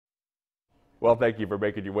Well, thank you for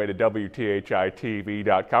making your way to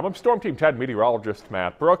WTHI-TV.com. I'm Storm Team 10 meteorologist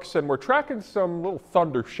Matt Brooks, and we're tracking some little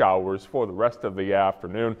thunder showers for the rest of the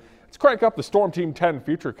afternoon. Let's crank up the Storm Team 10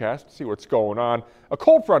 Futurecast to see what's going on. A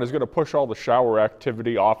cold front is going to push all the shower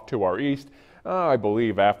activity off to our east, I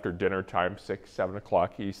believe after dinner time, 6, 7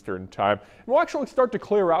 o'clock Eastern time. And we'll actually start to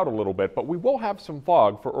clear out a little bit, but we will have some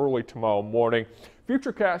fog for early tomorrow morning.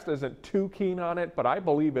 Futurecast isn't too keen on it, but I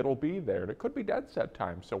believe it'll be there, and it could be dead set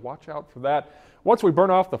time, so watch out for that. Once we burn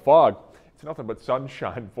off the fog, it's nothing but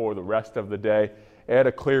sunshine for the rest of the day and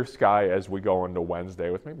a clear sky as we go into Wednesday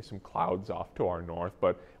with maybe some clouds off to our north,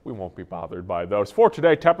 but we won't be bothered by those. For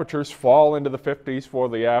today, temperatures fall into the 50s for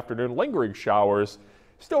the afternoon. Lingering showers,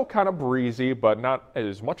 still kind of breezy, but not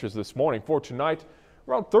as much as this morning. For tonight,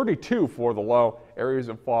 around 32 for the low. Areas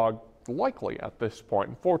of fog likely at this point.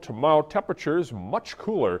 And for tomorrow, temperatures much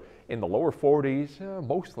cooler in the lower 40s,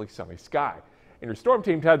 mostly sunny sky. In your Storm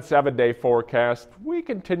Team 10 7-day forecast, we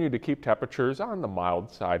continue to keep temperatures on the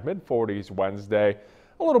mild side, mid-40s Wednesday.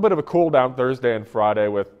 A little bit of a cool down Thursday and Friday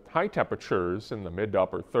with high temperatures in the mid to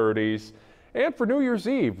upper 30s. And for New Year's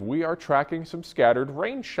Eve, we are tracking some scattered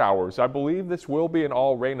rain showers. I believe this will be an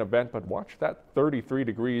all-rain event, but watch that 33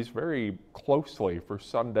 degrees very closely for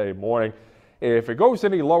Sunday morning. If it goes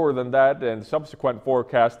any lower than that and subsequent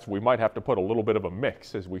forecasts, we might have to put a little bit of a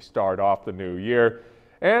mix as we start off the new year.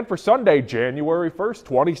 And for Sunday, January 1st,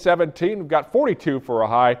 2017, we've got 42 for a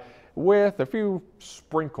high with a few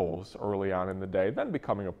sprinkles early on in the day, then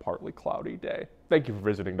becoming a partly cloudy day. Thank you for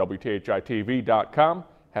visiting WTHI-TV.com.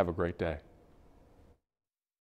 Have a great day.